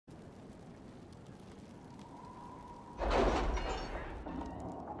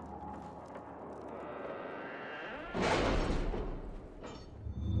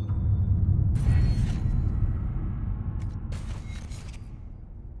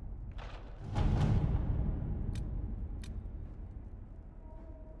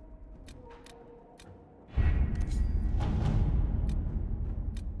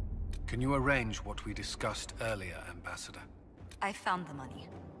Can you arrange what we discussed earlier, Ambassador? I found the money.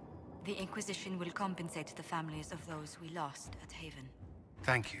 The Inquisition will compensate the families of those we lost at Haven.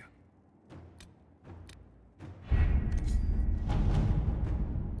 Thank you.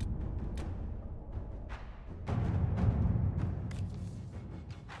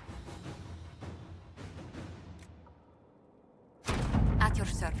 At your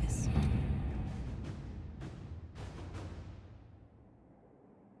service.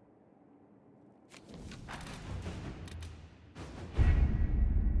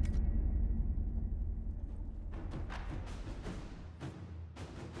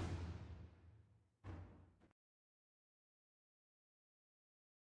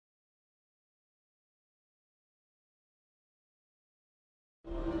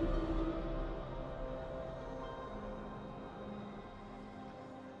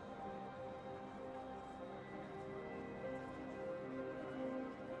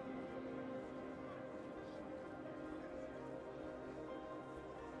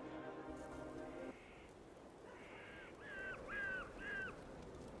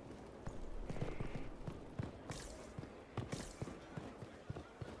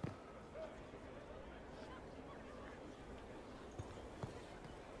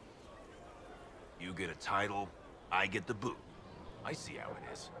 You get a title, I get the boot. I see how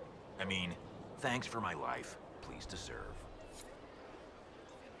it is. I mean, thanks for my life, pleased to serve.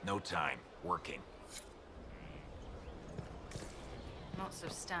 No time, working. Not so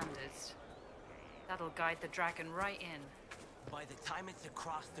standards. That'll guide the dragon right in. By the time it's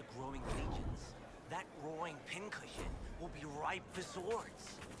across the growing regions, that roaring pincushion will be ripe for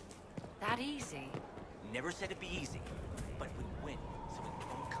swords. That easy? Never said it'd be easy, but we win, so it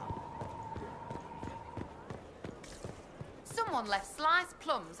won't come. Someone left sliced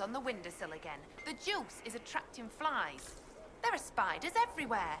plums on the windowsill again. The juice is attracting flies. There are spiders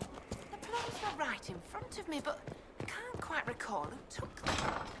everywhere. The plums were right in front of me, but I can't quite recall who took them.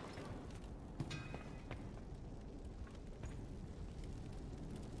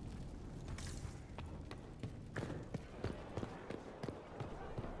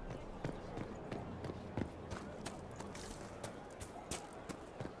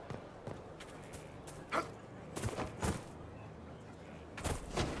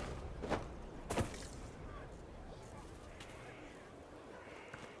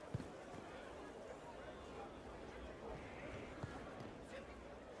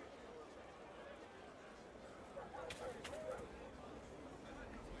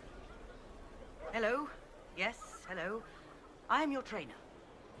 Hello? Yes, hello. I am your trainer.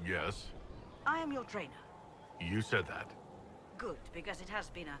 Yes? I am your trainer. You said that. Good, because it has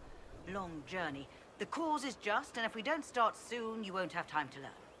been a long journey. The cause is just, and if we don't start soon, you won't have time to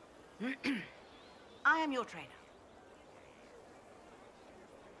learn. I am your trainer.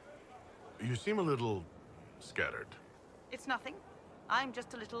 You seem a little scattered. It's nothing. I'm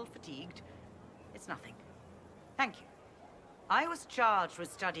just a little fatigued. It's nothing. Thank you. I was charged with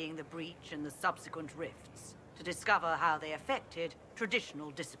studying the breach and the subsequent rifts to discover how they affected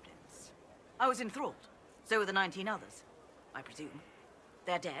traditional disciplines. I was enthralled. So were the 19 others, I presume.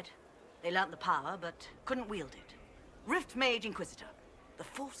 They're dead. They learnt the power, but couldn't wield it. Rift Mage Inquisitor. The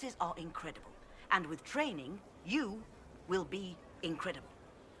forces are incredible. And with training, you will be incredible.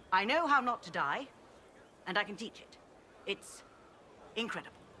 I know how not to die, and I can teach it. It's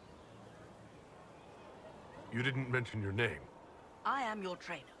incredible. You didn't mention your name. I am your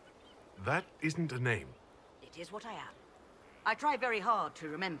trainer. That isn't a name. It is what I am. I try very hard to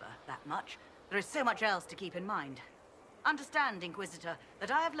remember that much. There is so much else to keep in mind. Understand, Inquisitor,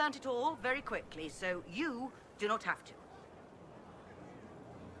 that I have learnt it all very quickly, so you do not have to.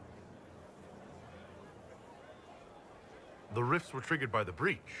 The rifts were triggered by the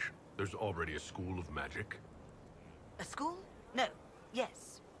breach. There's already a school of magic. A school? No.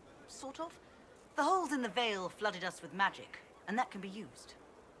 Yes. Sort of. The holes in the veil flooded us with magic, and that can be used.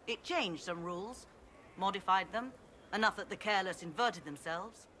 It changed some rules, modified them, enough that the careless inverted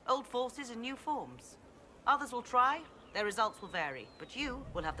themselves, old forces in new forms. Others will try, their results will vary, but you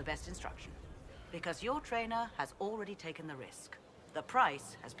will have the best instruction. Because your trainer has already taken the risk. The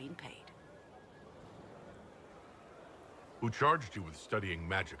price has been paid. Who charged you with studying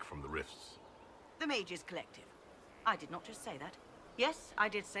magic from the rifts? The Mages Collective. I did not just say that. Yes, I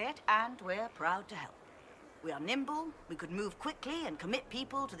did say it, and we're proud to help. We are nimble, we could move quickly and commit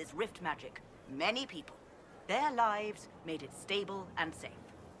people to this rift magic. Many people. Their lives made it stable and safe.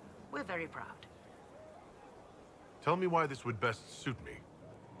 We're very proud. Tell me why this would best suit me.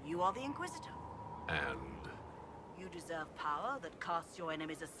 You are the Inquisitor. And... You deserve power that casts your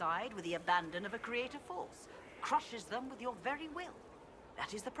enemies aside with the abandon of a creative force, crushes them with your very will.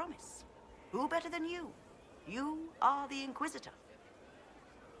 That is the promise. Who better than you? You are the Inquisitor.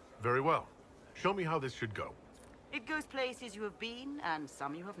 Very well. Show me how this should go. It goes places you have been, and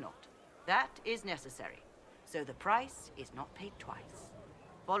some you have not. That is necessary. So the price is not paid twice.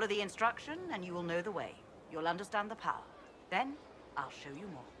 Follow the instruction, and you will know the way. You'll understand the power. Then, I'll show you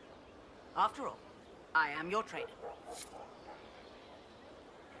more. After all, I am your trainer.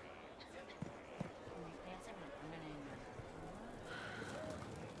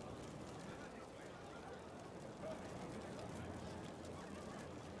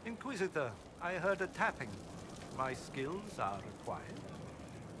 Inquisitor, I heard a tapping. My skills are required.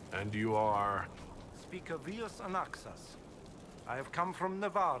 And you are... Speaker Vius Anaxas. I have come from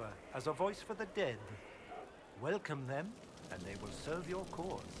Navarra as a voice for the dead. Welcome them, and they will serve your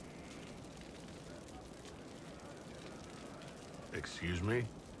cause. Excuse me?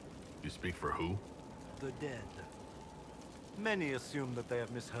 You speak for who? The dead. Many assume that they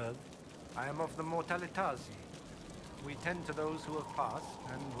have misheard. I am of the Mortalitasi. We tend to those who have passed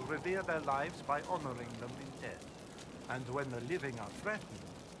and revere their lives by honoring them in death. And when the living are threatened,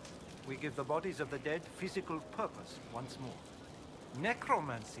 we give the bodies of the dead physical purpose once more.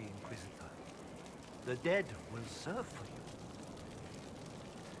 Necromancy, Inquisitor. The dead will serve for you.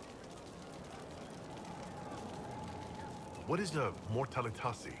 What is a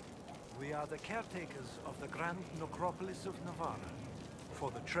Mortalitasi? We are the caretakers of the grand necropolis of Navarra.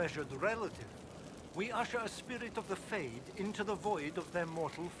 For the treasured relative, we usher a spirit of the Fade into the void of their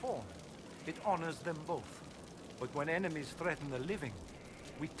mortal form. It honors them both. But when enemies threaten the living,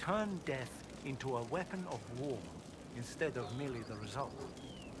 we turn death into a weapon of war, instead of merely the result.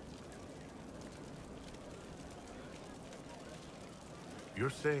 You're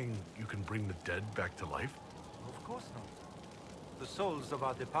saying you can bring the dead back to life? Of course not. The souls of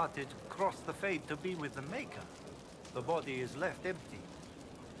our departed cross the Fade to be with the Maker. The body is left empty.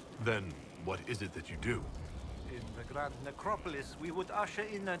 Then, what is it that you do? In the Grand Necropolis, we would usher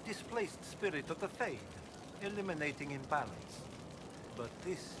in a displaced spirit of the Fade, eliminating imbalance. But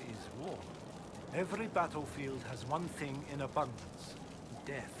this is war. Every battlefield has one thing in abundance: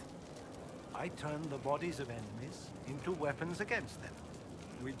 death. I turn the bodies of enemies into weapons against them.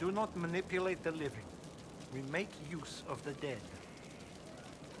 We do not manipulate the living. We make use of the dead.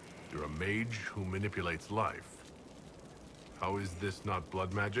 You're a mage who manipulates life. How is this not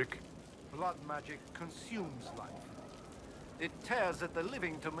blood magic? Blood magic consumes life. It tears at the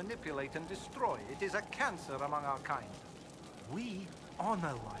living to manipulate and destroy. It is a cancer among our kind. We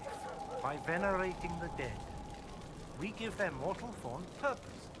honor life by venerating the dead. We give their mortal form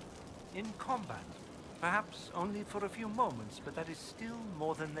purpose. In combat, perhaps only for a few moments, but that is still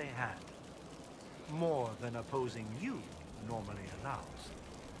more than they had. More than opposing you normally allows.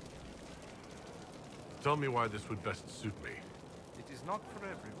 Tell me why this would best suit me. It is not for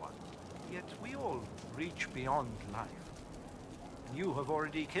everyone, yet we all reach beyond life. You have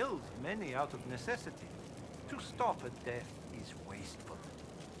already killed many out of necessity. To stop at death is wasteful.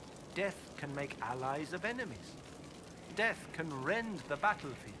 Death can make allies of enemies. Death can rend the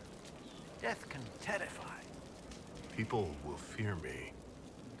battlefield. Death can terrify. People will fear me.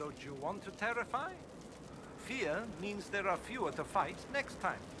 Don't you want to terrify? Fear means there are fewer to fight next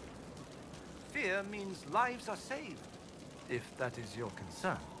time. Fear means lives are saved, if that is your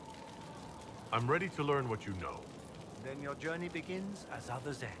concern. I'm ready to learn what you know. Then your journey begins as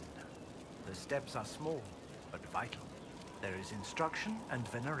others end. The steps are small, but vital. There is instruction and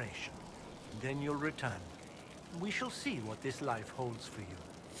veneration. Then you'll return. We shall see what this life holds for you.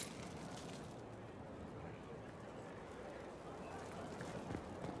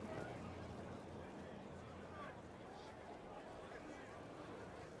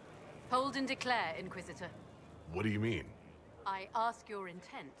 Hold and declare, Inquisitor. What do you mean? I ask your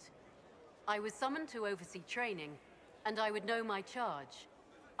intent. I was summoned to oversee training, and I would know my charge.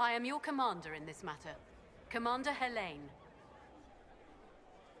 I am your commander in this matter, Commander Helene.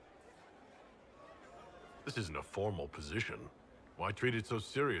 This isn't a formal position. Why treat it so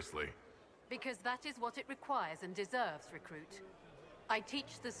seriously? Because that is what it requires and deserves, recruit. I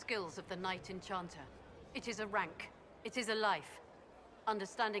teach the skills of the Knight Enchanter. It is a rank. It is a life.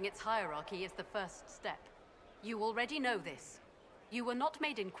 Understanding its hierarchy is the first step. You already know this. You were not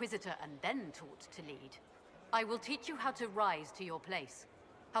made Inquisitor and then taught to lead. I will teach you how to rise to your place.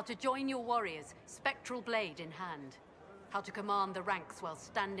 How to join your warriors, spectral blade in hand. How to command the ranks while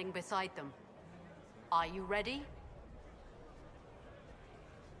standing beside them. Are you ready?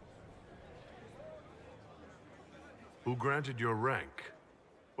 Who granted your rank?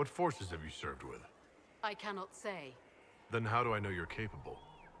 What forces have you served with? I cannot say. Then how do I know you're capable?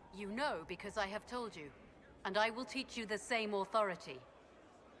 You know because I have told you. And I will teach you the same authority.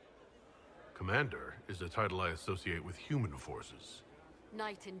 Commander is a title I associate with human forces.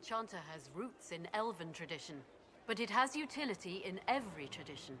 Knight Enchanter has roots in Elven tradition, but it has utility in every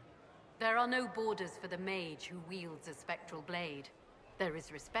tradition. There are no borders for the mage who wields a spectral blade. There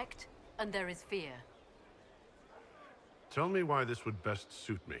is respect, and there is fear. Tell me why this would best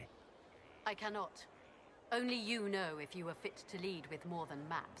suit me. I cannot. Only you know if you are fit to lead with more than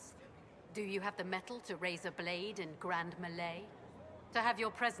maps. Do you have the mettle to raise a blade in grand melee? To have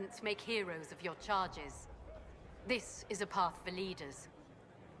your presence make heroes of your charges? This is a path for leaders.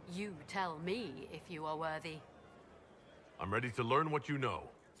 You tell me if you are worthy. I'm ready to learn what you know.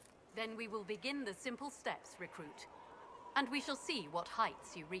 Then we will begin the simple steps, recruit. And we shall see what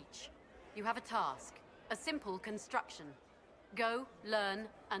heights you reach. You have a task, a simple construction. Go, learn,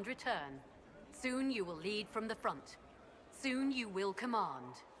 and return. Soon you will lead from the front. Soon you will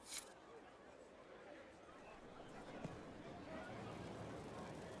command.